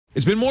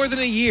It's been more than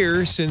a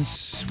year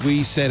since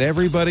we sent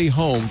everybody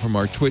home from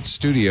our TWiT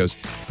studios.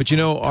 But you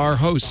know, our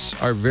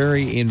hosts are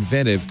very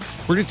inventive.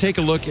 We're going to take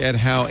a look at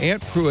how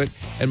Aunt Pruitt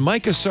and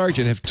Mikah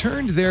Sargent have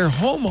turned their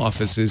home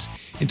offices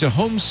into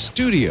home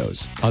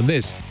studios on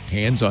this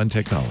Hands-On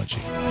Technology.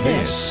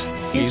 This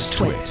is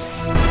TWiT.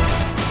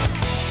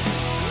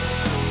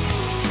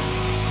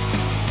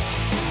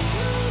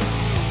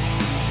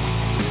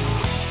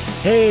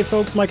 Hey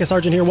folks, Mikah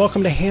Sargent here.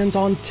 Welcome to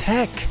Hands-On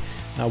Tech.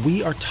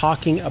 We are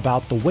talking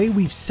about the way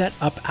we've set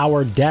up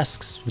our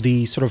desks,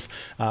 the sort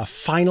of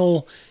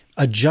final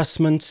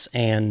adjustments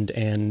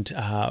and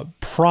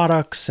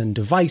products and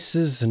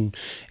devices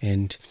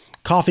and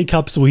coffee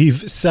cups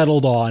we've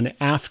settled on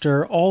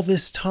after all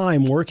this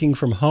time working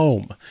from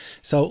home.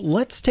 So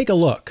let's take a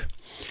look.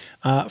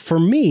 For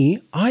me,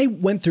 I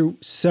went through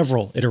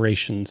several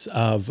iterations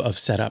of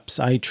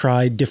setups. I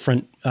tried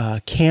different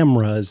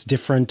cameras,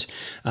 different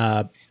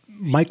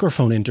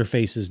microphone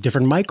interfaces,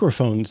 different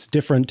microphones,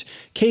 different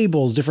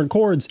cables, different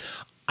cords.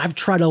 I've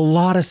tried a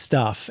lot of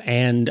stuff,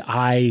 and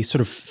I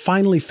sort of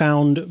finally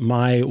found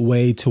my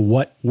way to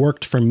what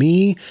worked for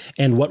me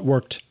and what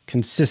worked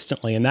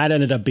consistently. And that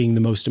ended up being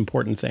the most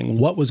important thing.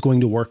 What was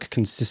going to work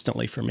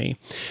consistently for me?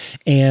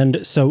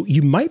 And so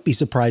you might be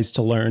surprised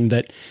to learn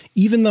that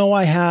even though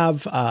I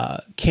have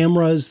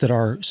cameras that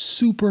are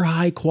super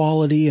high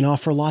quality and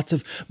offer lots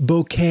of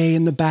bokeh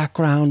in the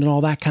background and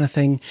all that kind of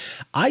thing,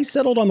 I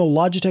settled on the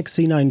Logitech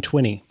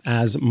C920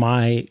 as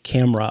my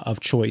camera of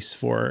choice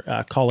for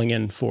calling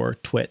in for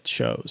TWiT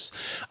shows.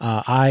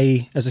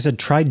 I, as I said,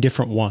 tried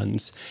different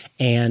ones,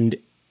 and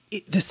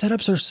the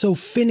setups are so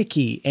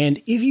finicky, and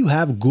if you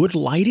have good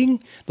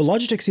lighting, the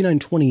Logitech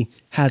C920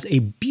 has a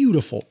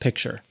beautiful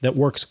picture that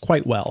works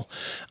quite well.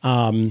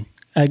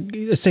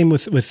 Same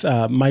with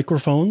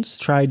microphones,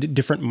 tried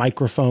different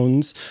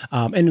microphones.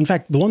 And in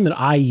fact, the one that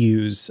I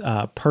use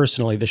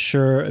personally, the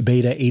Shure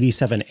Beta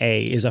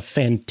 87A, is a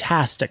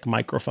fantastic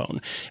microphone.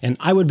 And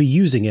I would be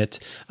using it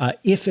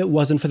if it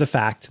wasn't for the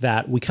fact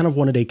that we kind of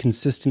wanted a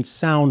consistent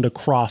sound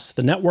across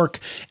the network.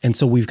 And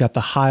so we've got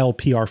the Heil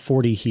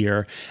PR40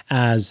 here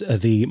as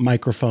the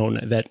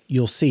microphone that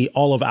you'll see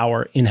all of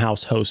our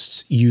in-house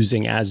hosts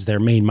using as their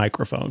main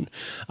microphone.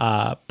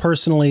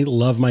 Personally,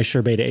 love my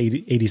Shure Beta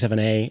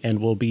 87A,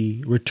 and will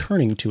be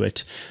returning to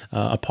it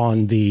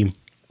upon the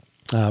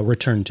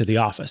return to the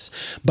office.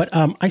 But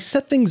I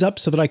set things up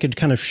so that I could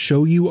kind of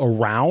show you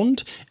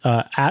around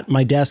at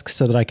my desk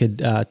so that I could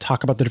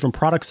talk about the different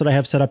products that I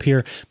have set up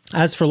here.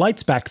 As for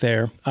lights back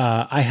there,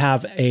 I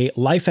have a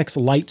LifeX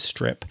light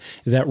strip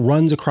that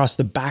runs across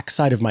the back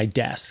side of my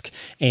desk.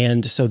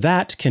 And so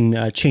that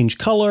can change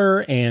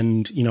color,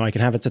 and I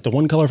can have it set to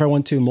one color if I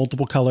want to,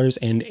 multiple colors,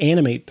 and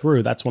animate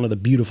through. That's one of the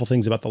beautiful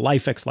things about the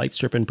LifeX light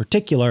strip in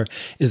particular,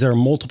 is there are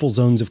multiple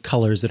zones of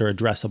colors that are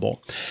addressable.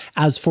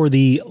 As for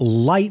the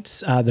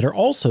lights that are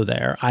also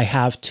there, I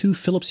have two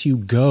Philips Hue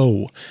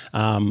Go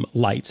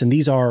lights, and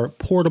these are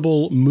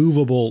portable,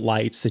 movable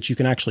lights that you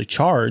can actually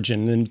charge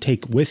and then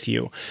take with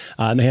you.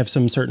 And they have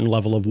some certain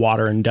level of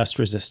water and dust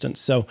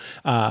resistance. So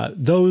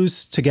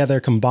those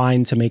together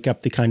combine to make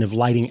up the kind of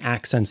lighting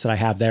accents that I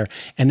have there.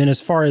 And then as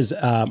far as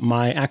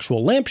my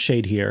actual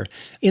lampshade here,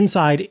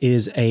 inside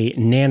is a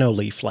nano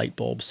leaf light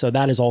bulb. So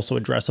that is also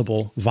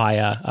addressable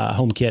via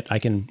HomeKit. I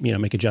can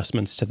make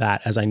adjustments to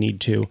that as I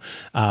need to,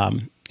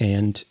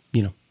 and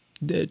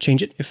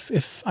change it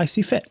if I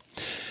see fit.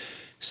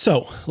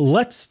 So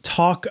let's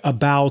talk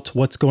about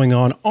what's going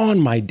on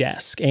my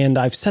desk. And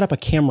I've set up a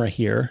camera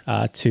here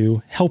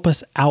to help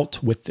us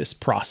out with this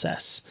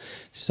process.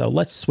 So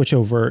let's switch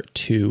over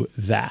to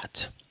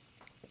that.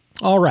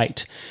 All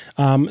right.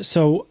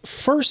 So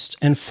first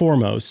and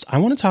foremost, I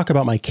want to talk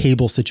about my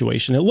cable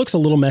situation. It looks a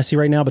little messy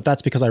right now, but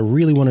that's because I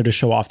really wanted to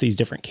show off these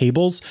different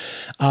cables.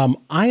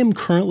 I am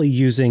currently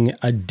using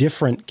a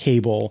different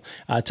cable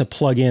to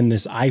plug in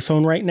this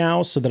iPhone right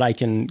now so that I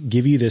can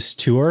give you this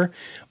tour.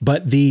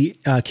 But the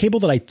cable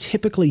that I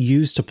typically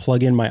use to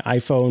plug in my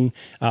iPhone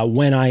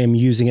when I am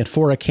using it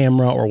for a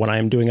camera or when I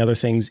am doing other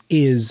things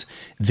is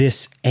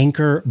this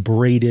Anker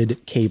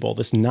braided cable,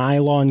 this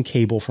nylon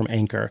cable from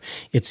Anker.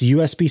 It's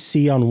USB-C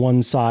on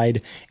one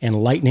side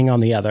and Lightning on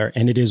the other,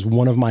 and it is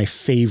one of my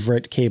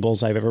favorite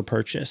cables I've ever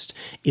purchased.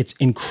 It's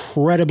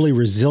incredibly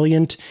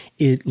resilient.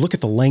 Look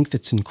at the length,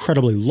 it's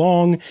incredibly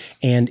long,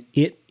 and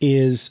it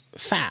is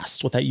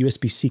fast with that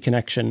USB-C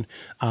connection.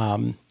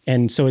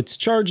 And so it's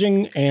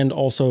charging and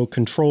also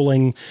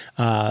controlling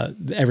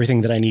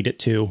everything that I need it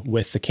to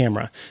with the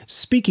camera.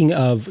 Speaking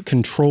of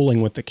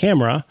controlling with the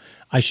camera,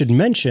 I should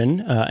mention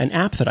an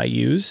app that I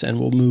use, and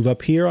we'll move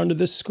up here onto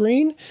this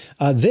screen.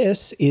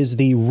 This is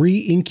the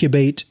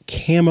Re-Incubate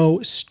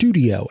Camo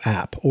Studio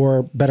app,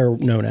 or better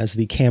known as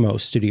the Camo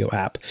Studio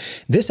app.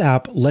 This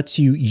app lets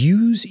you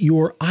use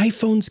your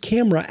iPhone's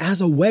camera as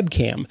a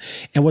webcam.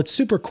 And what's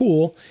super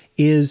cool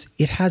is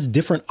it has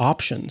different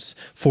options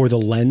for the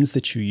lens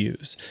that you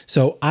use.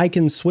 So I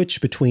can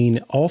switch between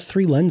all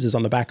three lenses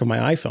on the back of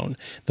my iPhone: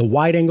 the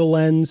wide angle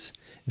lens,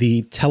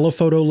 the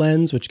telephoto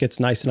lens, which gets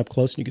nice and up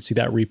close, and you can see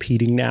that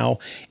repeating now,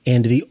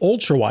 and the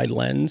ultra wide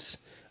lens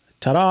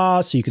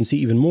ta-da, so you can see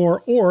even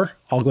more, or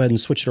I'll go ahead and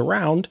switch it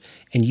around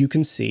and you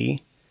can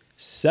see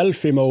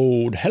selfie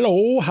mode.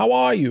 Hello, how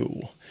are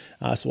you?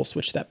 So we'll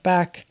switch that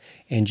back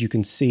and you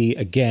can see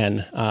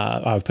again,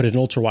 I've put it in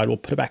ultra wide, we'll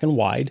put it back in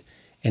wide.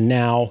 And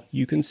now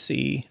you can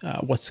see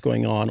what's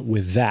going on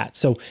with that.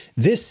 So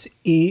this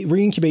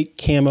Reincubate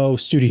Camo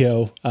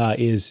Studio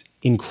is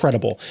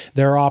incredible.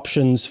 There are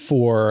options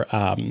for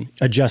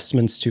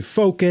adjustments to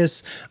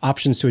focus,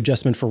 options to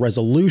adjustment for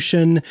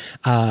resolution.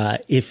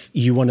 If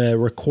you want to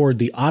record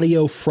the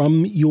audio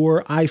from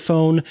your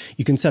iPhone,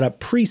 you can set up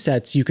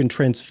presets. You can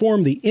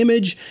transform the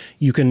image.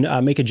 You can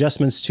make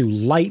adjustments to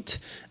light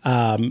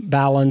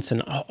balance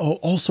and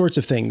all sorts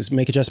of things.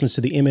 Make adjustments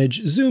to the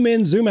image, zoom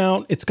in, zoom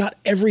out. It's got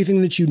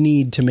everything that you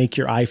need to make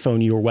your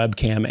iPhone your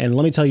webcam. And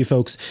let me tell you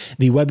folks,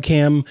 the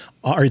webcam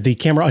or the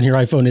camera on your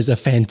iPhone is a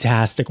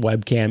fantastic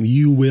webcam.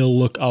 You will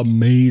look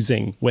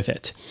amazing with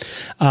it.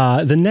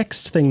 The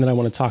next thing that I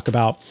want to talk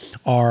about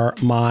are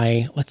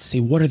my, let's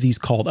see, what are these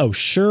called? Oh,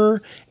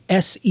 Shure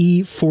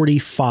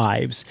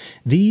SE45s.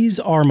 These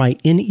are my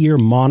in-ear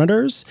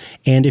monitors.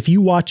 And if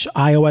you watch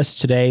iOS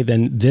Today,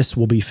 then this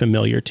will be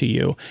familiar to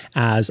you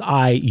as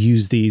I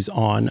use these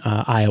on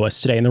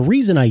iOS Today. And the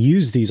reason I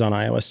use these on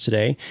iOS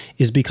Today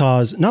is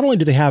because not only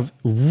do they have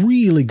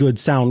really good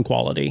sound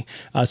quality,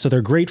 so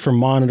they're great for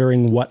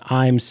monitoring what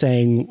I'm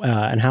saying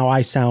and how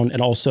I sound,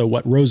 and also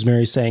what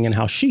Rosemary's saying and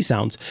how she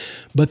sounds,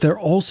 but they're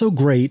also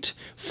great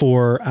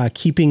for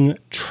keeping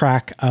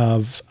track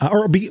of,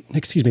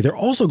 they're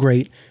also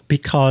great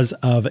because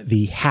of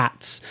the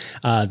hats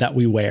that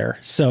we wear.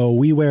 So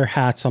we wear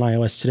hats on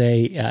iOS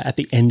Today at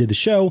the end of the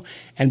show,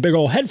 and big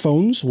old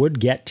headphones would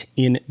get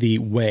in the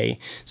way.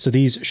 So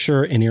these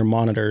Shure in-ear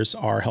monitors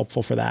are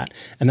helpful for that.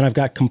 And then I've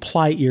got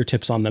Comply ear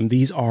tips on them.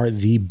 These are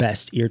the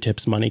best ear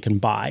tips money can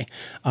buy.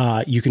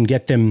 You can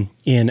get them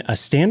in a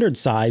standard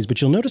size,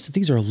 but you'll notice that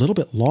these are a little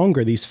bit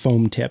longer, these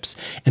foam tips.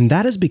 And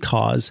that is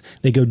because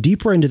they go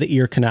deeper into the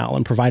ear canal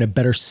and provide a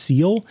better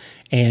seal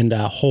and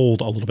hold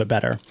a little bit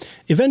better.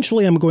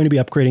 Eventually, I'm going to be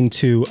upgrading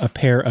to a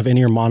pair of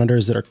in-ear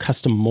monitors that are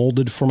custom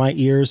molded for my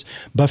ears.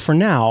 But for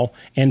now,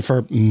 and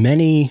for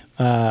many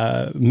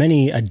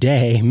a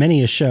day,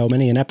 many a show,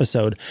 many an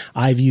episode,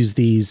 I've used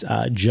these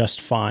just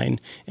fine.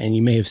 And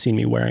you may have seen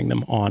me wearing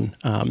them on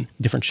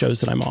different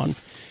shows that I'm on.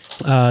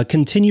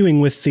 Continuing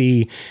with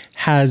the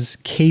has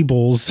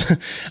cables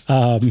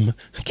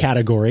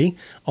category,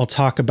 I'll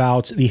talk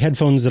about the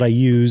headphones that I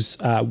use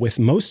with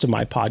most of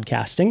my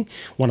podcasting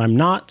when I'm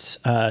not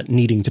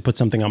needing to put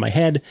something on my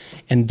head,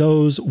 and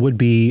those would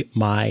be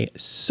my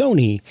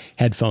Sony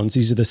headphones.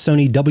 These are the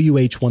Sony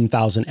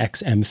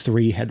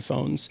WH-1000XM3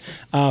 headphones.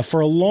 For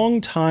a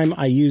long time,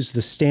 I used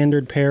the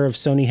standard pair of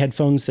Sony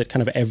headphones that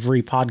kind of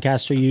every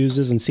podcaster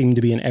uses and seem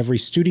to be in every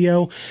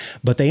studio,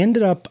 but they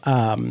ended up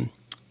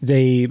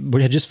they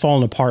had just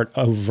fallen apart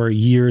over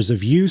years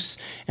of use,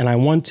 and I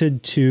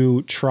wanted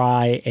to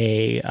try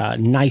a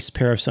nice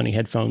pair of Sony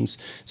headphones,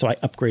 so I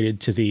upgraded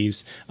to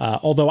these.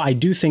 Although I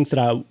do think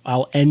that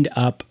I'll end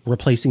up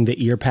replacing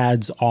the ear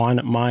pads on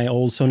my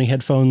old Sony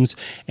headphones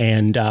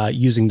and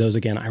using those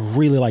again. I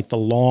really like the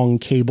long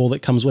cable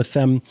that comes with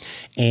them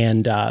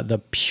and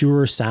the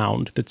pure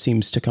sound that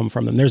seems to come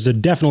from them. There's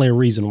definitely a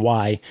reason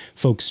why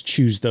folks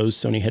choose those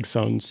Sony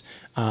headphones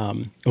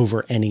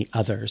over any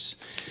others.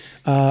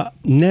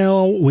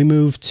 Now we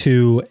move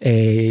to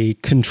a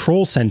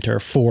control center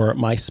for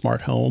my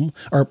smart home,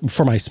 or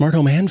for my smart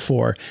home and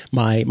for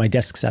my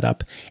desk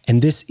setup.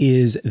 And this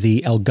is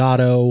the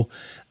Elgato.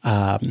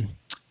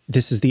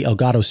 This is the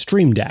Elgato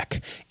Stream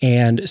Deck.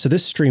 And so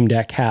this Stream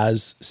Deck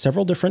has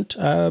several different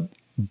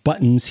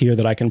buttons here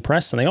that I can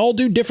press, and they all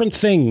do different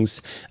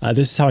things.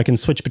 This is how I can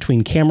switch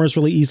between cameras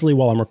really easily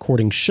while I'm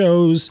recording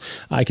shows.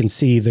 I can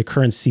see the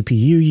current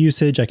CPU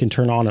usage. I can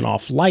turn on and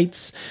off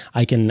lights.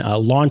 I can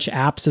launch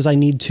apps as I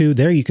need to.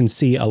 There you can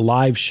see a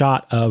live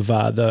shot of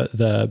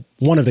the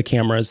one of the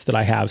cameras that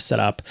I have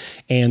set up.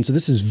 And so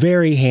this is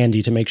very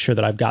handy to make sure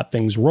that I've got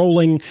things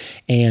rolling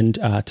and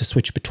to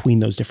switch between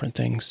those different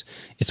things.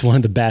 It's one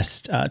of the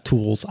best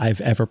tools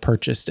I've ever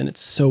purchased, and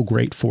it's so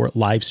great for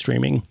live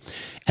streaming.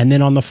 And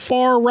then on the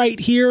far right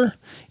here,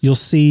 you'll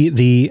see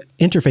the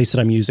interface that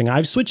I'm using.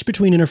 I've switched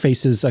between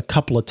interfaces a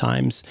couple of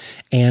times,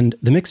 and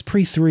the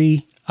MixPre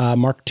 3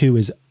 Mark II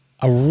is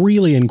a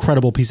really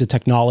incredible piece of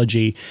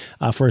technology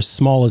for as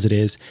small as it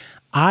is.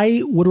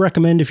 I would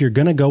recommend, if you're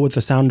going to go with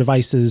the Sound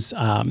Devices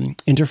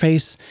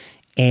interface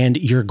and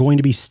you're going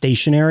to be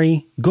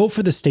stationary, go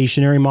for the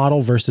stationary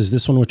model versus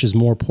this one, which is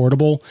more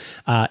portable.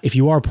 If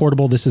you are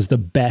portable, this is the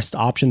best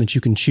option that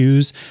you can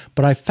choose.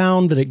 But I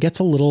found that it gets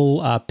a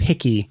little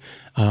picky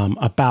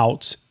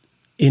about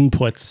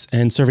inputs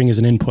and serving as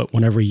an input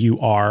whenever you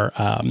are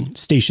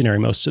stationary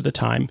most of the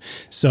time.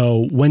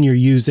 So when you're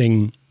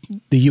using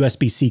the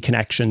USB-C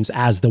connections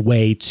as the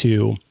way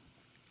to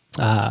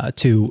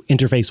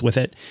interface with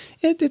it,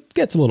 it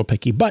gets a little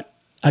picky. But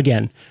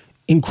again,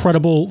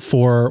 incredible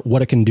for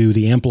what it can do.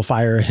 The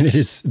amplifiers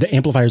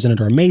in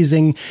it are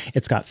amazing.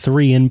 It's got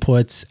 3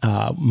 inputs,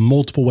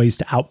 multiple ways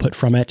to output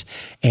from it,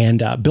 and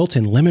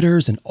built-in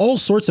limiters and all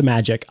sorts of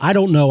magic. I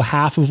don't know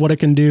half of what it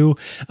can do.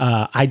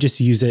 I just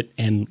use it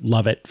and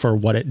love it for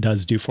what it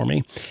does do for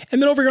me.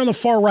 And then over here on the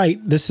far right,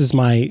 this is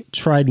my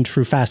tried and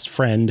true fast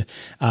friend.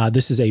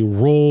 This is a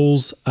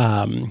Rolls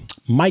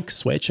mic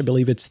switch. I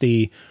believe it's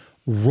the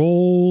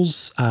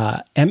Rolls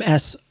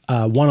MS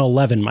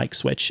 111 mic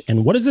switch.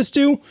 And what does this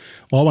do?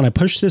 Well, when I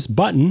push this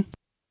button,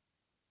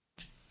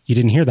 you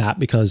didn't hear that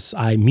because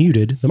I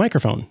muted the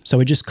microphone. So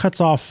it just cuts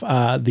off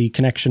the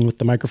connection with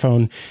the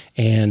microphone.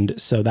 And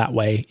so that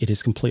way it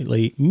is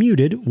completely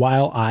muted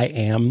while I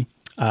am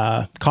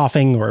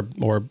coughing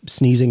or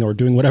sneezing or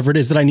doing whatever it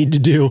is that I need to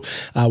do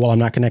while I'm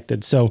not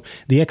connected. So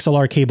the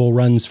XLR cable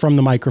runs from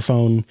the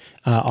microphone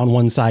on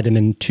one side and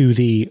then to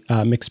the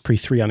MacBreak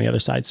 3 on the other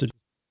side. So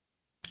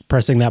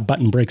pressing that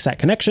button breaks that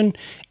connection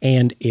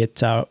and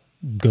it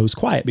goes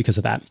quiet because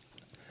of that.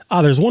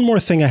 There's one more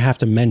thing I have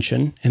to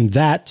mention, and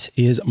that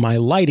is my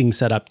lighting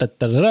setup.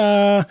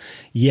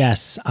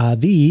 Yes,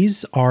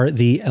 these are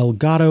the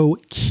Elgato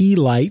Key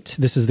Light.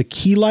 This is the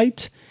Key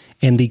Light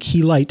and the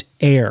Key Light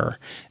Air.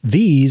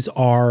 These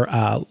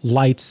are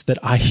lights that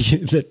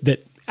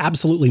that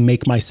absolutely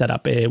make my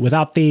setup.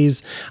 Without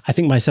these, I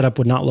think my setup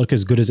would not look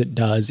as good as it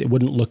does. It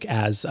wouldn't look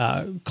as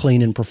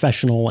clean and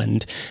professional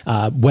and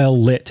well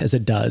lit as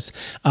it does.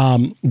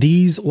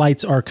 These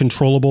lights are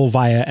controllable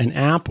via an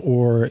app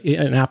or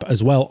an app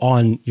as well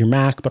on your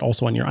Mac, but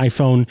also on your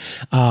iPhone.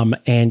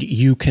 And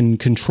you can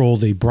control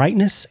the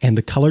brightness and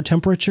the color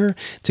temperature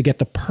to get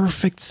the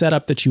perfect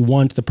setup that you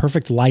want, the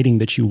perfect lighting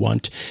that you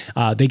want.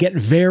 They get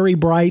very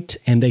bright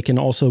and they can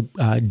also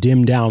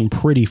dim down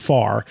pretty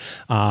far.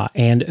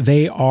 And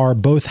they are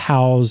both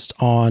housed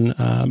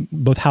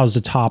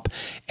atop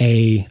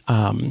a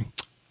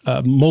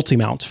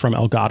multi-mount from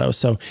Elgato.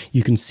 So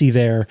you can see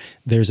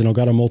there's an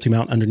Elgato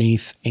multi-mount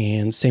underneath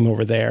and same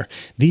over there.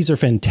 These are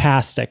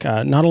fantastic.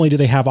 Not only do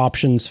they have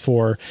options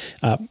for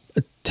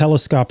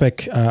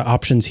telescopic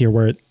options here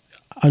where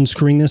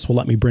unscrewing this will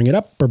let me bring it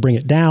up or bring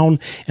it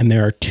down. And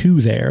there are 2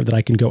 there that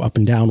I can go up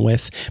and down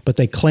with, but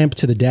they clamp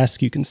to the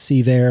desk. You can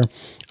see there,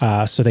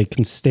 so they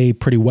can stay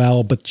pretty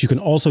well, but you can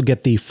also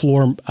get the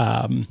floor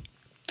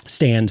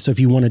stand. So if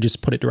you want to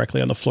just put it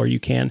directly on the floor, you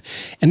can.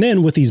 And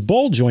then with these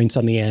ball joints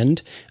on the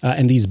end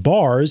and these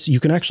bars, you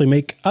can actually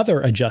make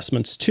other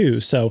adjustments too.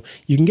 So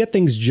you can get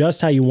things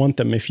just how you want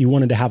them. If you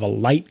wanted to have a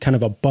light kind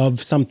of above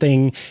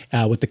something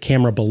with the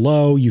camera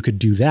below, you could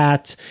do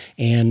that.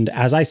 And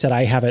as I said,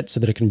 I have it so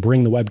that it can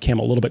bring the webcam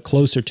a little bit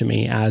closer to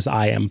me as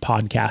I am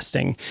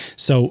podcasting.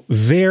 So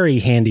very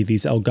handy,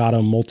 these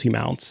Elgato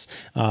multi-mounts,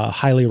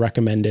 highly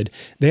recommended.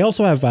 They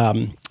also have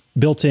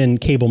built-in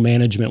cable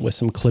management with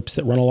some clips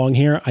that run along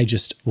here. I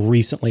just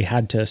recently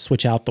had to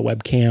switch out the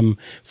webcam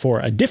for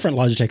a different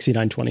Logitech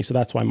C920, so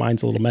that's why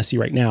mine's a little messy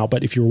right now.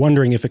 But if you're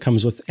wondering if it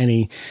comes with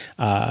any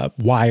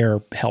wire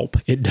help,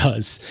 it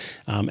does.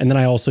 And then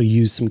I also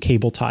use some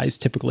cable ties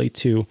typically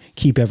to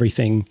keep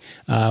everything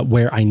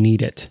where I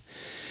need it.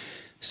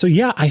 So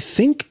yeah, I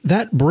think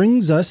that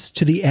brings us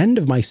to the end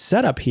of my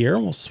setup here.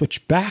 We'll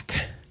switch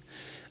back.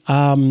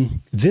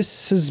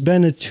 This has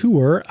been a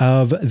tour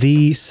of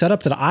the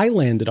setup that I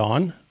landed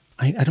on.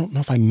 I don't know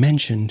if I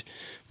mentioned,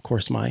 of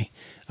course, my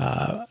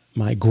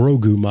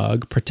Grogu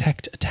mug,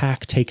 Protect,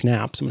 Attack, Take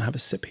Naps. I'm gonna have a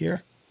sip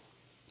here.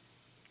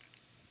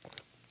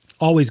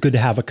 Always good to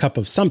have a cup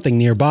of something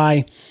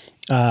nearby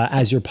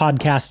as you're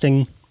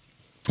podcasting.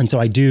 And so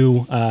I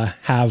do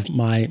have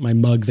my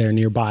mug there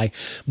nearby.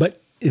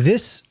 But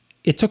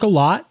it took a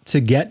lot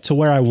to get to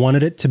where I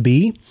wanted it to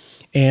be.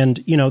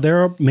 And, you know, there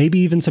are maybe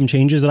even some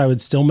changes that I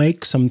would still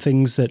make, some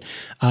things that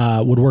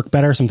would work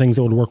better, some things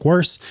that would work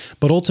worse.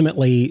 But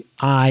ultimately,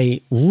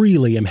 I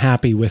really am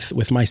happy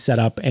with my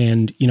setup.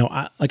 And, you know,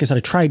 like I said,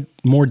 I tried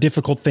more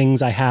difficult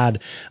things. I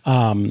had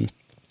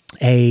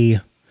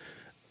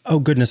oh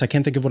goodness, I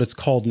can't think of what it's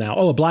called now.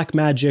 Oh, a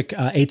Blackmagic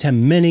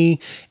A10 Mini,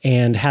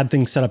 and had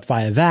things set up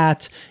via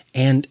that.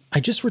 And I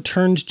just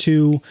returned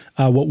to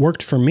what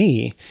worked for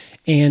me.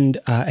 And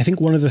I think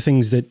one of the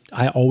things that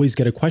I always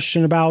get a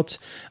question about,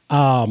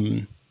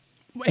 and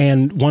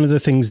one of the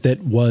things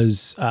that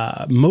was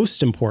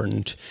most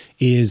important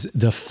is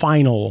the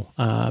final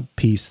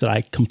piece that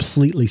I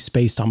completely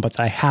spaced on, but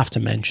that I have to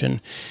mention.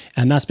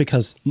 And that's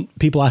because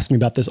people ask me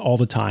about this all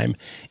the time.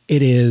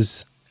 It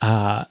is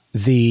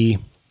the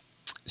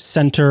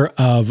center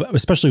of,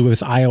 especially with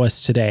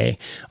iOS today,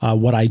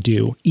 what I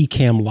do,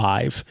 Ecamm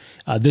Live.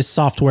 This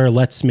software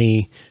lets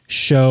me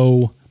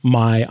show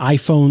my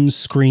iPhone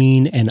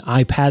screen and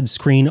iPad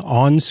screen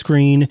on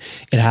screen.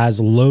 It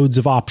has loads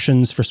of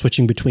options for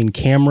switching between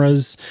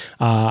cameras.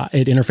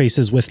 It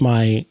interfaces with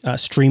my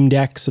Stream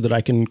Deck so that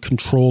I can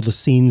control the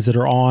scenes that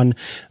are on,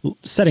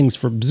 settings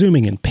for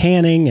zooming and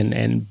panning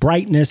and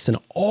brightness and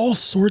all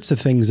sorts of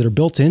things that are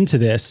built into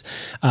this,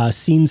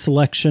 scene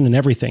selection and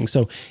everything.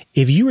 So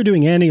if you are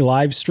doing any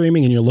live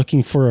streaming and you're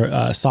looking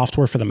for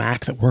software for the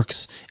Mac that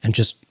works and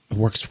just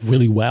works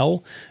really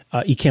well.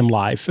 Ecamm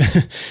Live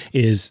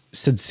is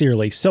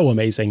sincerely so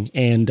amazing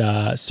and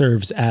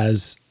serves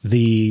as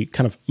the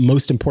kind of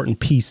most important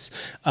piece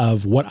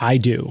of what I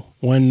do.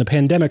 When the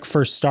pandemic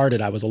first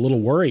started, I was a little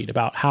worried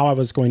about how I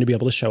was going to be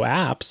able to show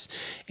apps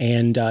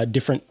and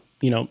different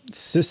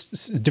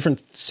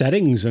different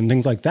settings and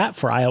things like that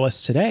for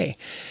iOS today.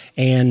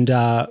 And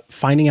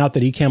finding out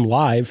that Ecamm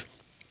Live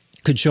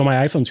could show my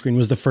iPhone screen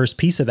was the first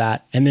piece of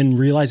that. And then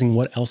realizing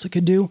what else it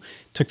could do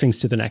took things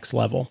to the next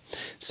level.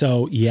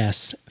 So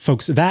yes,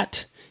 folks,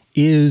 that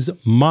is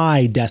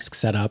my desk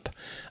setup.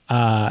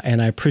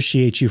 And I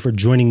appreciate you for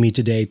joining me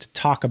today to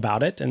talk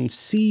about it and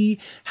see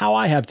how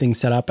I have things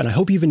set up. And I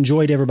hope you've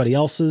enjoyed everybody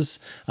else's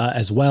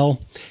as well.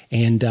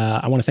 And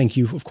I want to thank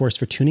you, of course,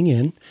 for tuning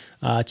in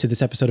to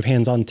this episode of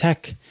Hands on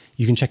Tech.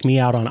 You can check me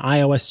out on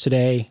iOS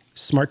Today,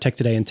 Smart Tech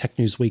Today, and Tech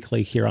News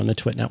Weekly here on the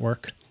TWiT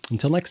Network.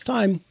 Until next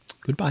time,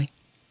 goodbye.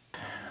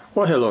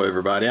 Well, hello,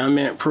 everybody.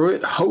 I'm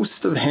Pruitt,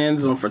 host of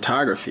Hands on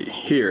Photography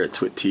here at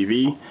TWiT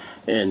TV.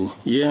 And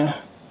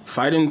yeah,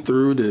 fighting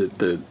through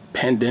the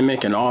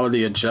pandemic and all of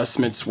the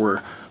adjustments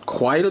were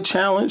quite a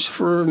challenge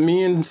for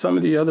me and some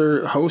of the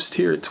other hosts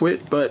here at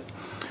TWiT, but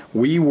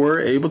we were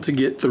able to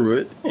get through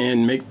it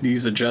and make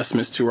these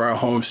adjustments to our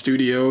home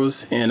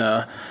studios. And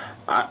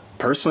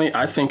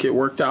I think it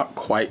worked out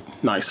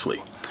quite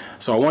nicely.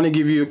 So I want to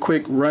give you a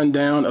quick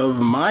rundown of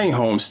my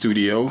home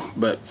studio,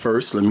 but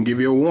first let me give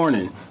you a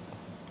warning.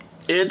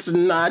 It's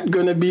not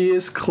going to be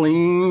as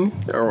clean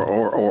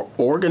or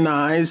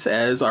organized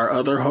as our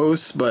other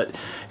hosts, but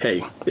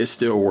hey, it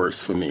still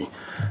works for me.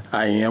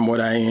 I am what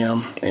I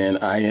am, and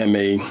I am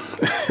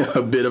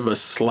a bit of a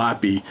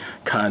sloppy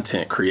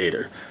content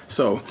creator.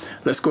 So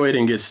let's go ahead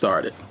and get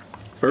started.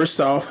 First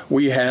off,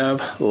 we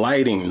have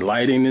lighting.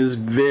 Lighting is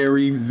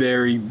very,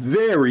 very,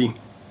 very,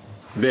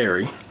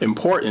 very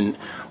important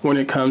when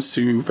it comes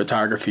to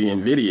photography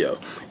and video.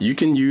 You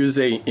can use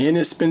an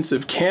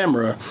inexpensive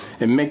camera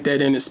and make that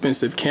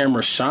inexpensive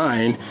camera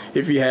shine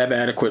if you have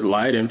adequate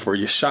lighting for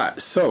your shot.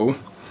 So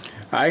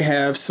I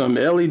have some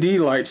LED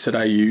lights that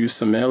I use,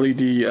 some LED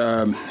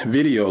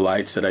video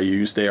lights that I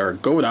use. They are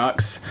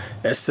Godox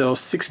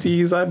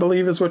SL60s, I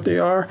believe is what they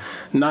are.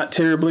 Not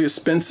terribly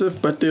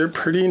expensive, but they're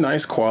pretty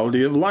nice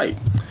quality of light.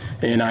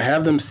 And I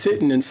have them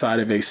sitting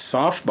inside of a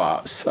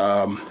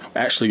softbox.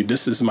 Actually,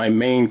 this is my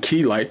main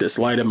key light that's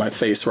lighting my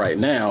face right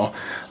now.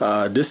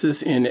 This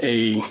is in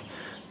a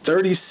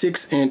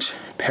 36-inch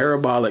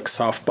parabolic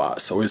softbox.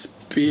 So it's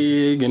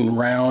big and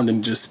round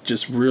and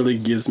just really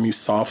gives me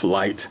soft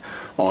light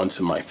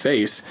onto my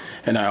face.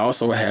 And I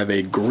also have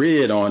a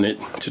grid on it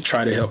to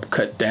try to help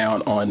cut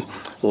down on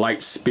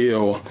light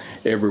spill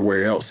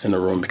everywhere else in the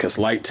room, because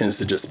light tends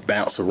to just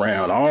bounce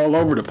around all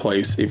over the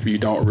place if you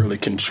don't really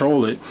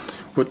control it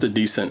with the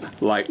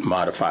decent light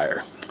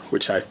modifier,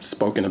 which I've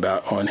spoken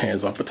about on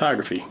Hands on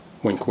Photography.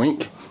 Wink,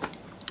 wink.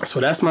 So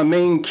that's my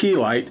main key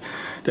light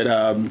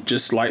that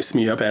just lights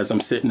me up as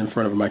I'm sitting in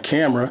front of my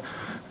camera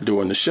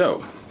doing the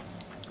show.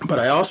 But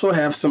I also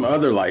have some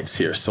other lights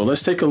here. So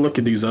let's take a look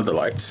at these other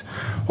lights.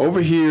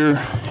 Over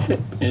here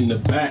in the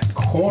back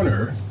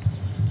corner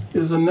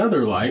is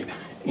another light.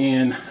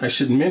 And I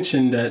should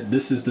mention that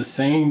this is the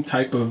same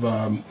type of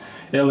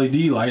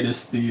LED light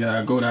as the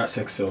Godox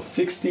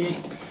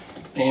XL60.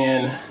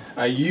 And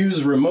I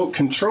use remote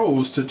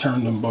controls to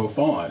turn them both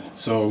on.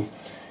 So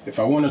if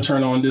I want to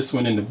turn on this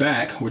one in the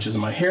back, which is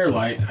my hair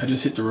light, I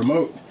just hit the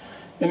remote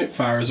and it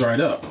fires right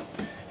up.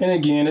 And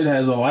again, it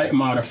has a light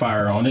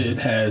modifier on it. It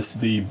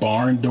has the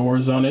barn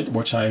doors on it,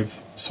 which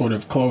I've sort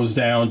of closed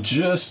down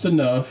just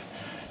enough.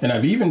 And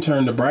I've even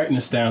turned the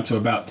brightness down to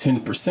about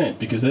 10%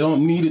 because I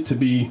don't need it to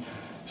be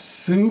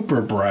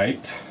super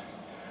bright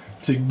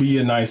to be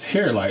a nice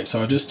hair light.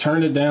 So I just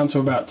turned it down to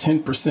about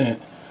 10%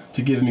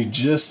 to give me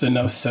just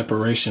enough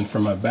separation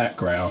from my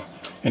background.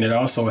 And it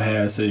also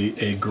has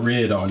a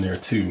grid on there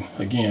too.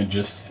 Again,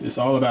 it's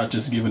all about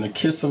just giving a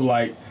kiss of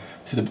light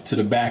to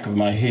the back of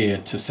my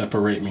head to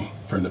separate me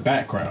from the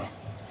background.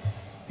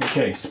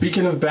 Okay,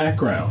 speaking of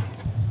background,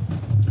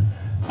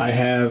 I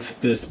have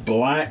this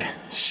black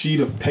sheet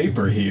of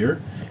paper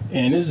here,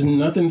 and it's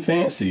nothing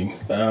fancy.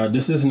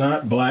 This is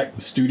not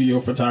black studio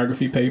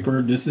photography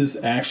paper. This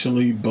is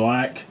actually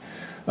black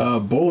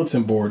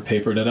bulletin board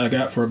paper that I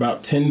got for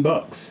about 10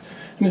 bucks.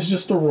 And it's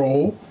just a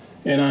roll,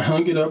 and I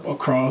hung it up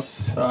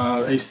across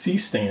a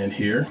C-stand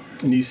here.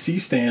 And these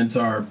C-stands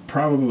are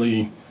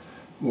probably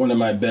one of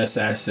my best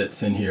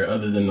assets in here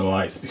other than the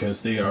lights,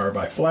 because they are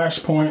by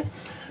Flashpoint.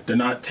 They're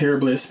not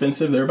terribly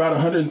expensive. They're about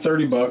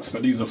 130 bucks,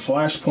 but these are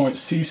Flashpoint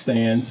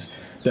C-stands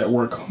that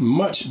work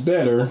much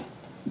better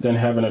than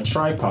having a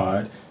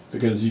tripod,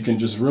 because you can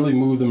just really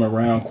move them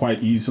around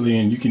quite easily,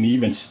 and you can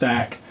even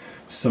stack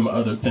some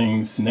other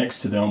things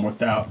next to them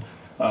without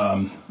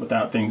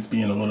things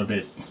being a little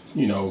bit,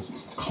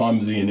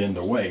 clumsy and in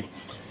the way.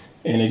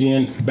 And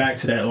again, back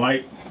to that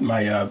light,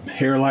 my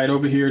hair light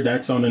over here,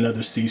 that's on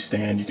another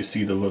C-stand. You can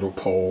see the little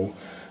pole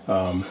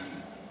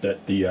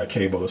that the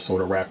cable is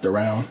sort of wrapped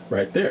around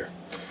right there.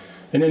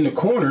 And in the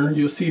corner,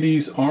 you'll see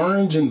these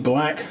orange and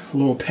black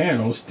little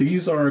panels.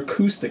 These are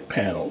acoustic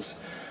panels.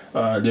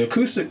 The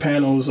acoustic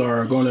panels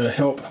are going to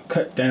help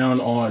cut down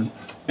on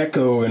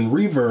echo and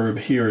reverb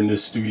here in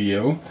this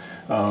studio,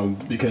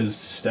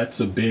 because that's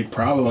a big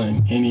problem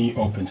in any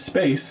open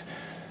space.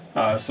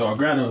 So I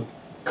got a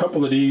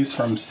couple of these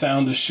from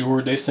Sound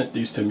Assured. They sent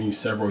these to me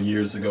several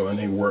years ago and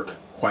they work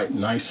quite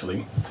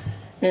nicely.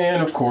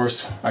 And of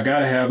course, I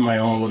gotta have my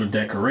own little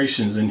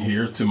decorations in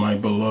here to my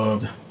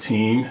beloved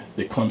team,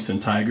 the Clemson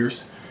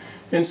Tigers,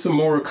 and some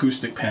more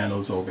acoustic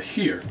panels over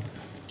here.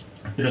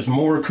 There's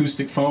more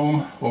acoustic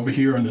foam over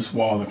here on this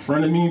wall in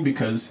front of me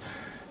because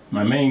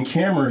my main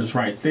camera is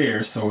right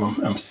there, so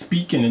I'm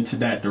speaking into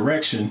that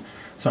direction.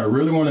 So I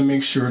really want to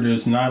make sure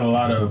there's not a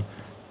lot of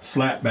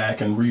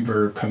slapback and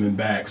reverb coming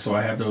back. So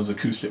I have those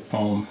acoustic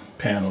foam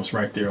panels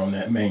right there on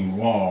that main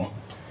wall.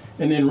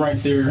 And then right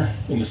there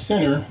in the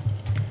center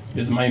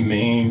is my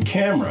main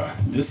camera.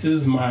 This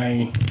is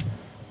my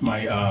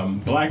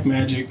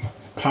Blackmagic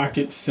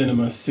Pocket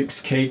Cinema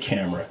 6K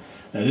camera.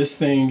 Now this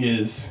thing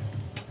is,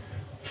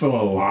 for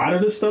a lot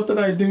of the stuff that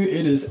I do,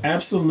 it is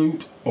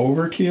absolute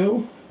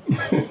overkill.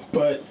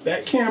 But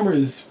that camera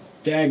is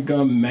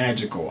dadgum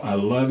magical. I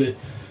love it.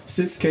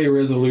 6K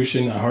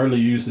resolution. I hardly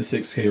use the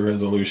 6K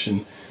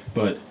resolution,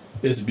 but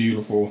it's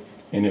beautiful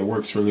and it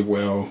works really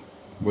well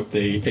with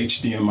the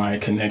HDMI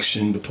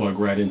connection to plug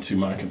right into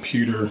my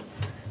computer.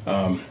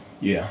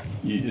 Yeah,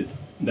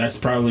 that's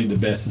probably the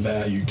best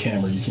value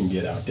camera you can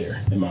get out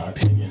there, in my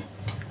opinion.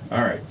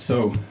 All right,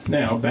 so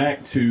now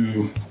back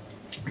to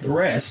the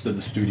rest of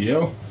the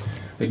studio.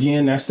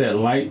 Again, that's that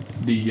light,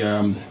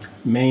 the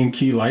main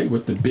key light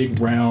with the big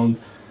round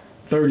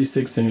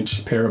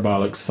 36-inch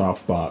parabolic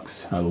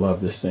softbox. I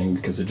love this thing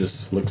because it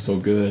just looks so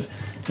good.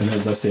 And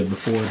as I said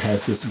before, it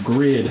has this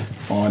grid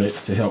on it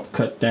to help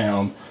cut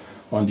down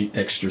on the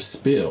extra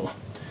spill.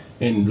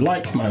 And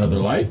like my other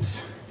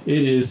lights,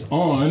 it is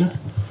on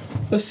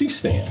a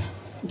C-stand,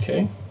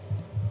 okay?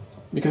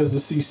 Because the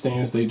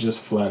C-stands, they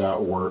just flat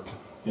out work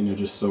and they're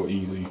just so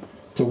easy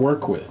to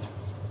work with.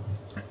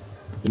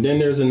 And then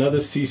there's another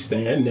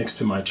C-stand next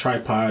to my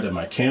tripod and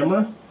my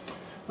camera.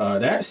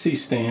 That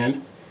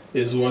C-stand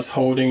is what's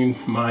holding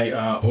my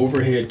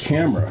overhead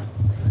camera.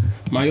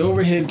 My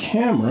overhead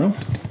camera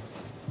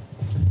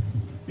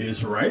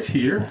is right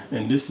here,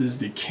 and this is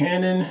the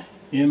Canon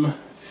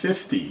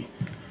M50.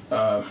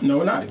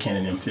 No, not the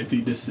Canon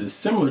M50. This is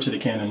similar to the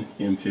Canon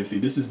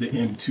M50. This is the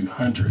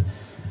M200.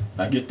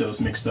 I get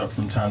those mixed up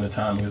from time to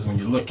time because when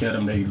you look at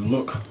them, they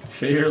look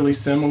fairly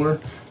similar.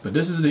 But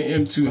this is the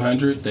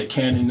M200 that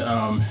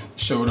Canon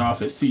showed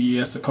off at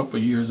CES a couple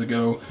years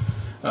ago.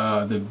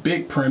 The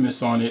big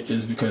premise on it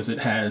is because it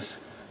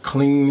has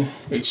clean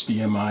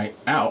HDMI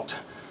out,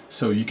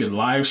 so you could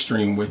live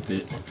stream with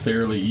it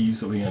fairly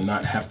easily and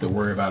not have to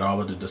worry about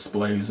all of the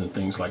displays and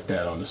things like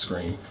that on the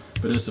screen.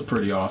 But it's a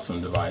pretty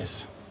awesome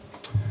device.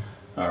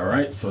 All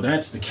right, so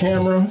that's the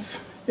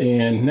cameras.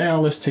 And now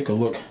let's take a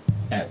look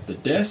at the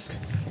desk.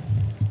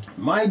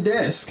 My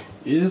desk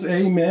is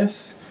a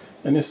mess,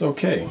 and it's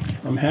okay.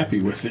 I'm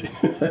happy with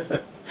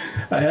it.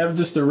 I have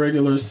just a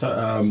regular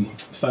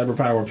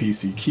CyberPower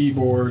PC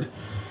keyboard.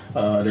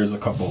 There's a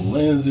couple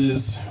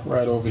lenses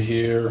right over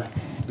here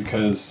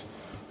because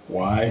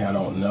why? I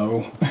don't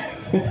know.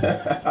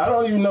 I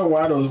don't even know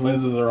why those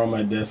lenses are on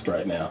my desk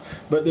right now,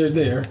 but they're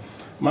there.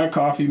 My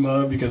coffee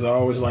mug, because I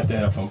always like to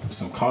have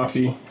some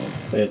coffee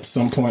at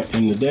some point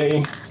in the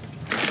day.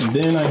 And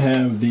then I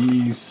have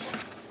these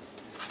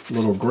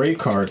little gray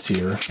cards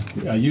here.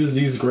 I use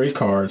these gray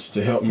cards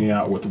to help me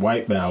out with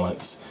white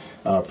balance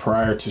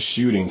prior to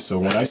shooting. So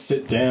when I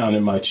sit down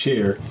in my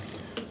chair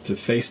to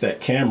face that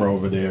camera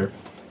over there,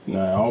 and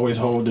I always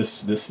hold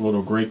this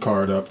little gray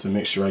card up to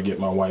make sure I get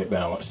my white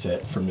balance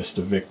set for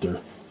Mr.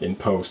 Victor in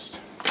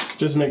post.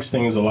 Just makes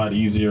things a lot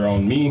easier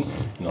on me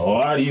and a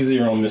lot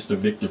easier on Mr.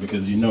 Victor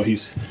because you know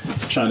he's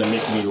trying to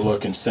make me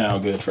look and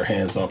sound good for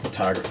hands-on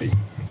photography.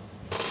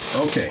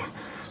 Okay,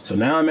 so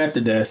now I'm at the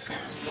desk.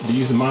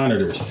 These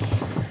monitors.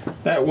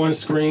 That one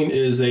screen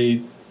is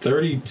a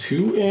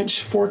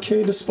 32-inch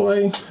 4K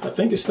display. I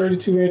think it's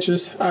 32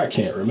 inches. I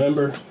can't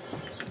remember.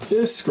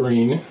 This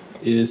screen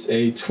is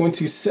a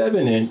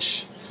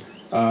 27-inch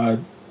 2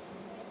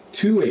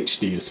 HD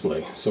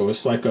display. So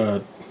it's like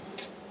a,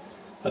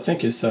 I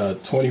think it's a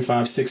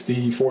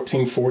 2560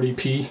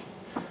 1440p.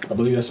 I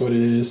believe that's what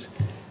it is.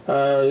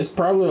 It's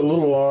probably a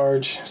little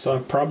large, so I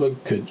probably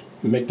could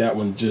make that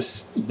one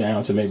just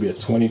down to maybe a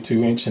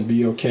 22-inch and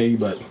be okay,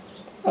 but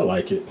I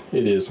like it.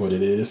 It is what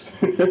it is.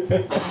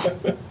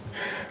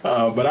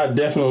 But I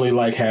definitely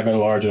like having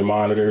larger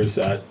monitors.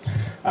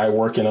 I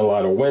work in a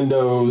lot of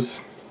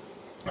windows.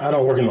 I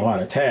don't work in a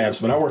lot of tabs,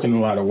 but I work in a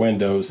lot of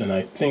windows, and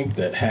I think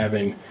that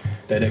having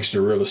that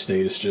extra real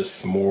estate is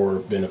just more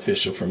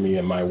beneficial for me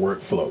in my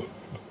workflow.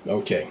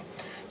 Okay,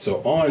 so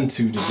on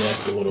to the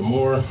desk a little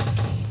more.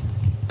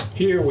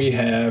 Here we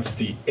have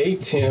the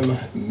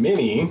ATEM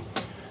Mini.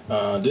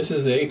 This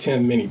is the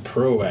ATEM Mini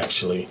Pro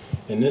actually,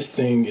 and this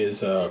thing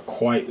is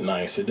quite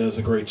nice. It does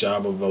a great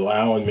job of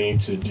allowing me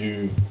to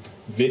do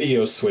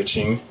video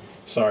switching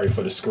Sorry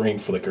for the screen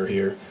flicker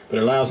here, but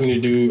it allows me to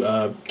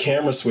do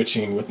camera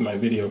switching with my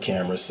video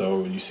camera.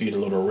 So you see the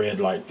little red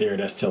light there,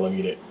 that's telling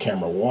me that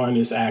camera 1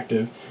 is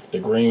active. The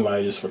green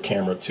light is for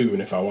camera 2,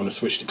 and if I want to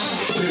switch to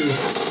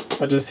camera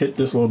 2, I just hit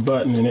this little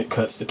button and it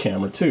cuts to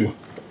camera 2.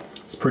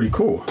 It's pretty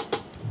cool,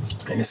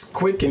 and it's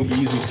quick and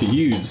easy to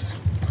use.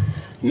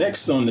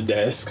 Next on the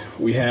desk,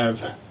 we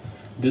have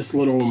this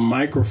little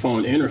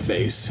microphone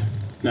interface.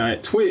 Now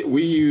at TWiT,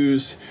 we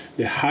use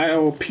the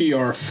Heil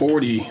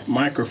PR40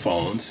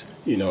 microphones.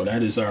 You know,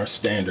 that is our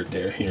standard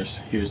there.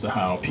 Here's the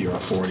Heil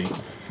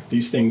PR40.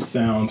 These things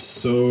sound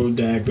so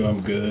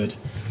daggum good.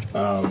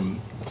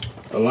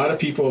 A lot of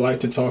people like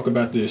to talk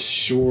about this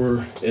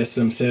Shure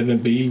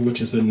SM7B,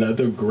 which is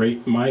another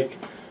great mic.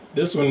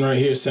 This one right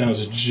here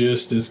sounds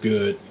just as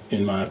good,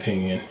 in my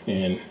opinion.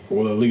 And,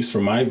 well, at least for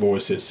my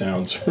voice, it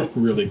sounds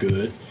really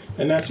good.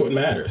 And that's what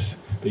matters.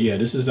 But yeah,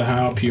 this is the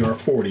Heil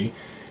PR40.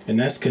 And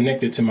that's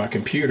connected to my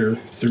computer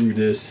through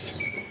this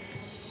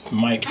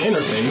mic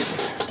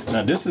interface.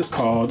 Now this is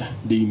called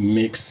the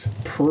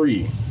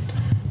MacBreak.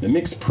 The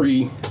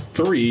MacBreak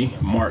 3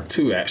 Mark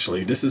II,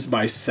 actually. This is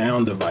by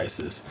Sound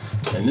Devices.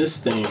 And this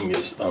thing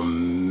is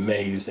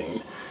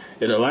amazing.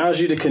 It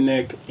allows you to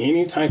connect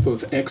any type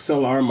of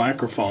XLR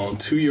microphone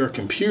to your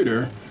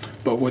computer.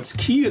 But what's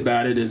key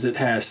about it is it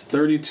has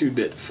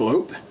 32-bit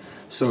float.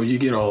 So you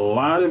get a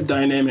lot of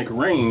dynamic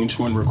range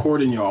when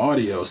recording your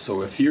audio.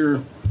 So if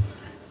you're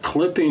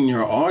clipping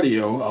your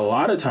audio, a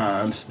lot of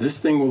times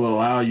this thing will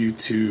allow you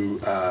to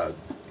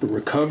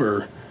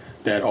recover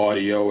that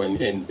audio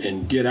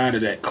and get out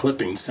of that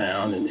clipping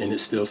sound and it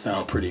still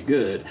sound pretty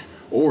good.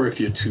 Or if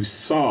you're too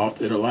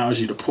soft, it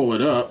allows you to pull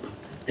it up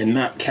and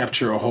not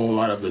capture a whole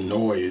lot of the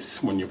noise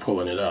when you're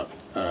pulling it up.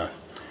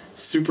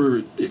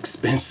 Super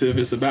expensive.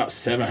 It's about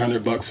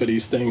 $700 for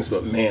these things,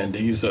 but man,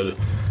 these are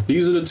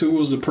the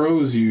tools the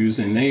pros use,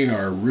 and they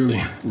are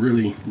really,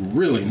 really,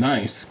 really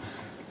nice.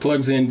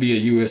 Plugs in via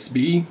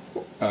USB,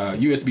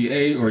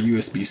 USB-A or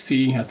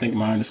USB-C. I think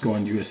mine is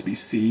going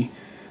USB-C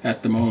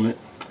at the moment.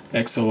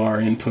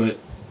 XLR input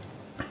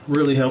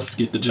really helps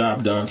get the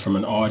job done from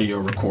an audio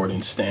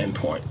recording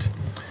standpoint.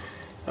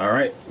 All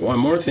right, one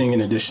more thing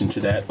in addition to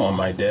that on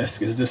my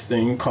desk is this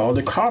thing called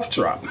a cough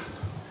drop.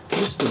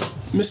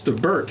 Mr.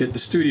 Burke at the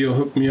studio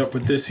hooked me up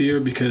with this here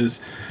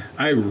because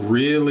I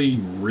really,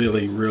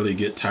 really, really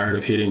get tired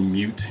of hitting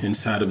mute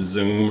inside of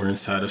Zoom or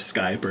inside of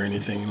Skype or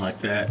anything like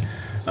that.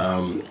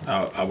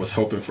 I was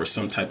hoping for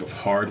some type of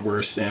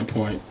hardware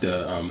standpoint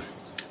that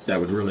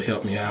would really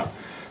help me out.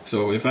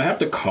 So if I have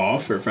to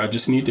cough or if I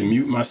just need to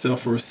mute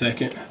myself for a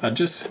second, I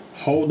just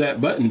hold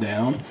that button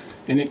down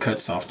and it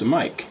cuts off the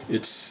mic.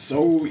 It's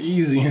so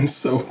easy and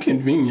so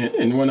convenient.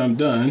 And when I'm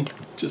done,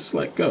 just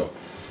let go.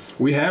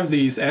 We have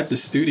these at the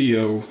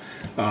studio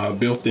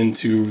built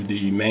into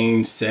the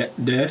main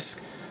set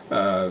desk.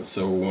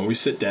 So when we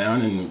sit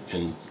down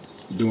and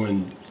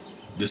doing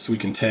This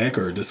Week in Tech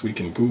or This Week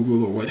in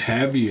Google or what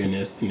have you, and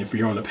if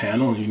you're on a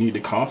panel and you need to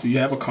cough, you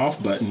have a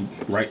cough button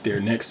right there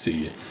next to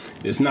you.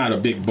 It's not a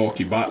big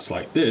bulky box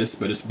like this,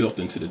 but it's built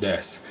into the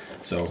desk.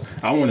 So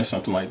I wanted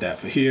something like that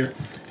for here.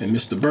 And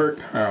Mr. Burke,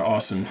 our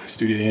awesome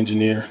studio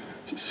engineer,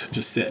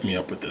 just set me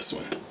up with this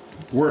one.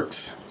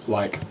 Works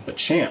like a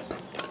champ.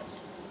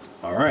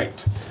 All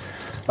right.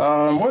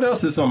 What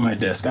else is on my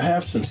desk? I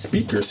have some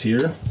speakers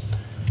here.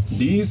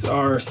 These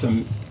are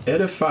some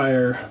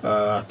Edifier,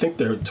 I think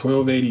they're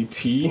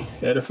 1280T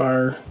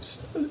Edifier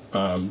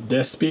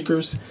desk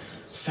speakers.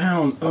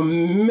 Sound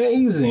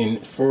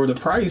amazing for the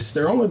price.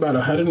 They're only about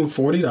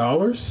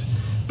 $140,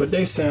 but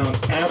they sound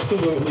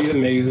absolutely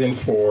amazing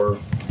for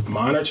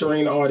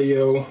monitoring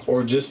audio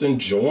or just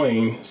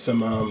enjoying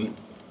some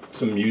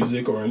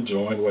music or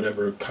enjoying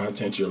whatever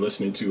content you're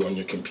listening to on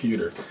your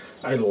computer.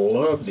 I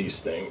love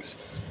these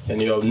things.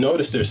 And you'll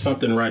notice there's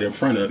something right in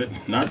front of it.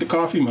 Not the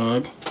coffee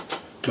mug,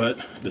 but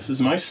this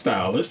is my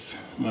stylus,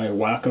 my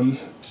Wacom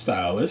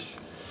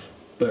stylus.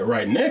 But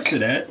right next to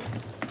that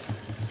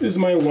is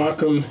my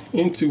Wacom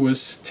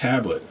Intuos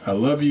tablet. I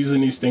love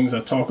using these things. I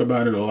talk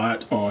about it a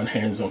lot on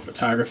Hands-On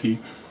Photography.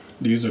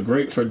 These are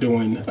great for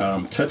doing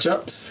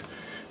touch-ups.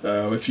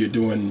 If you're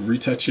doing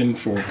retouching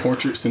for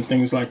portraits and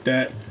things like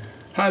that,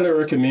 highly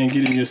recommend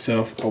getting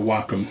yourself a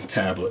Wacom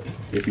tablet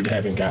if you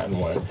haven't gotten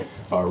one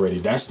already.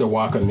 That's the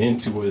Wacom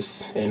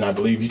Intuos, and I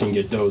believe you can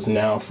get those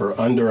now for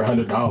under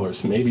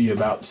 $100, maybe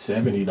about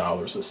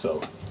 $70 or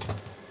so.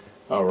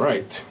 All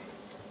right.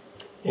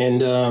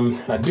 And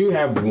I do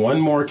have one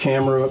more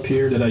camera up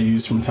here that I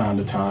use from time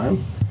to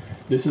time.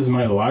 This is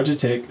my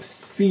Logitech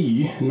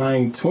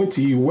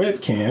C920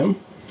 webcam.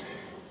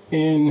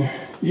 And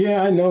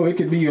yeah, I know it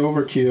could be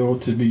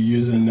overkill to be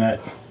using that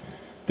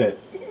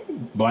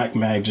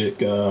Blackmagic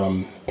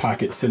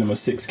Pocket Cinema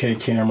 6K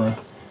camera.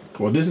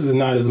 Well, this is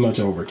not as much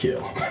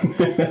overkill.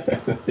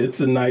 It's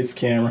a nice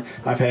camera.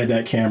 I've had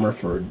that camera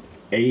for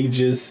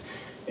ages,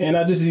 and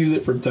I just use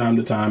it from time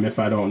to time if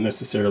I don't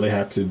necessarily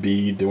have to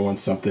be doing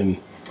something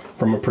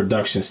from a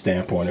production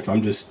standpoint. If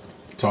I'm just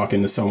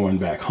talking to someone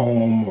back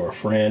home or a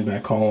friend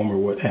back home or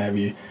what have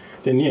you,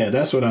 then yeah,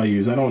 that's what I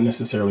use. I don't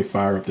necessarily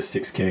fire up the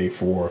 6K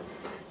for,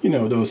 you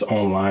know, those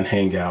online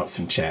hangouts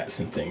and chats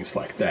and things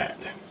like that.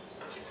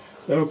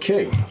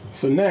 Okay,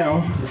 so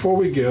now before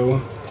we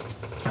go,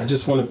 I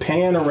just want to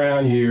pan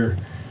around here,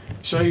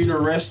 show you the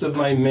rest of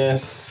my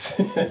mess.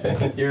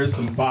 Here's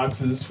some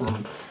boxes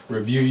from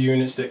review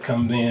units that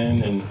come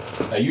in, and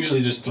I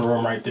usually just throw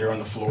them right there on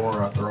the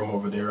floor. I throw them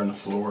over there on the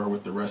floor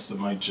with the rest of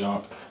my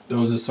junk.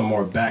 Those are some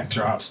more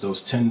backdrops,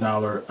 those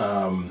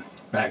 $10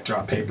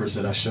 backdrop papers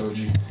that I showed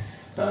you.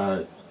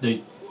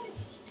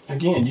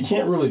 Again, you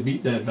can't really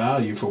beat that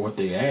value for what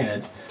they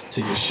add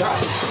to your shop.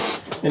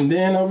 And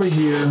then over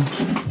here,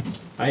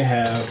 I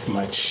have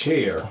my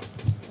chair.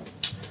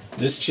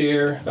 This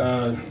chair,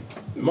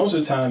 most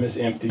of the time it's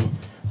empty.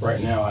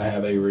 Right now I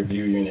have a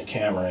review unit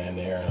camera in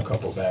there and a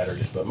couple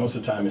batteries, but most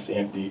of the time it's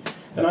empty.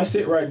 And I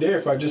sit right there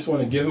if I just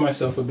want to give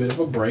myself a bit of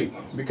a break,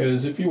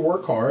 because if you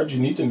work hard, you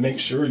need to make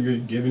sure you're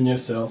giving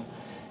yourself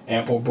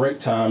ample break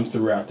time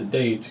throughout the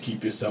day to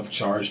keep yourself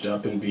charged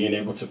up and being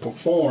able to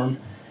perform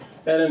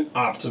at an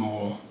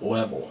optimal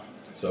level.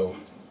 So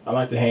I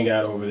like to hang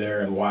out over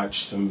there and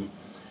watch some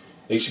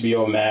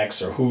HBO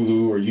Max or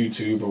Hulu or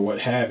YouTube or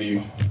what have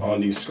you on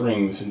these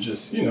screens and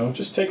just, you know,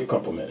 just take a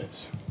couple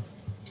minutes.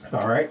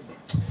 All right.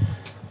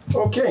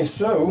 Okay,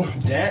 so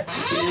that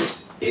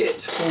is it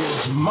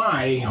for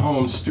my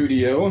home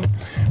studio.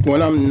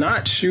 When I'm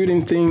not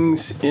shooting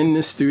things in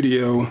the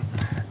studio,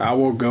 I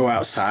will go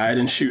outside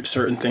and shoot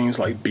certain things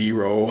like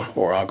B-roll,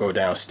 or I'll go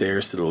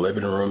downstairs to the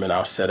living room and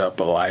I'll set up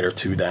a light or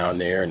two down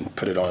there and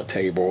put it on a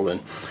table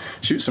and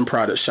shoot some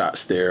product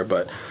shots there.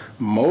 But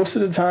most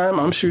of the time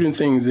I'm shooting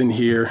things in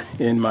here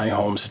in my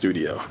home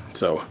studio.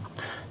 So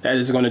that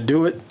is going to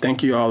do it.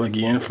 Thank you all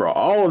again for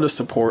all of the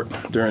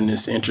support during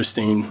this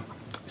interesting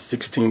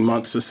 16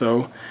 months or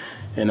so.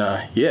 And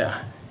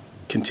yeah,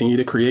 continue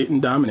to create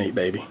and dominate,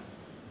 baby.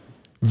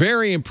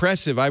 Very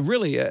impressive. I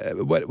really,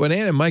 what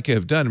Ann and Mikah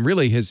have done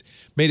really has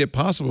made it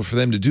possible for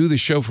them to do the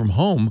show from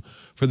home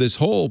for this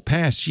whole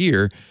past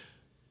year.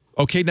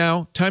 Okay,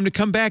 now, time to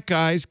come back,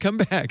 guys. Come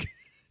back.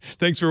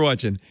 Thanks for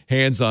watching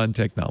Hands on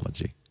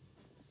Technology.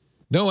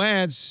 No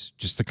ads,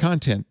 just the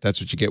content.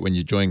 That's what you get when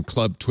you join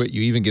Club TWiT.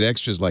 You even get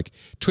extras like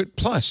TWiT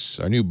Plus,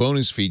 our new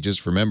bonus feed just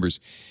for members,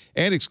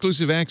 and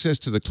exclusive access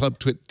to the Club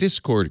TWiT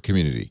Discord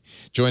community.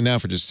 Join now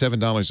for just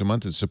 $7 a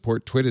month and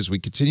support TWiT as we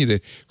continue to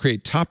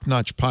create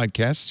top-notch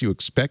podcasts you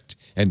expect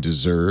and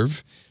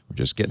deserve. We're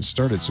just getting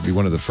started, so be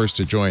one of the first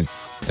to join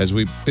as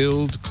we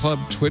build Club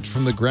TWiT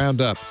from the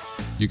ground up.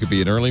 You could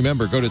be an early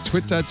member. Go to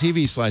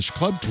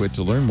twit.tv/clubtwit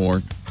to learn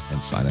more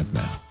and sign up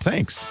now.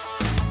 Thanks.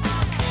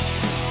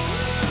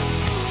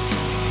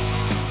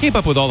 Keep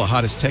up with all the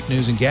hottest tech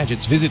news and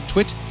gadgets. Visit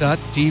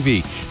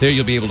twit.tv. There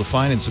you'll be able to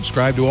find and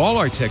subscribe to all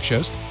our tech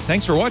shows.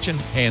 Thanks for watching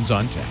Hands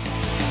on Tech.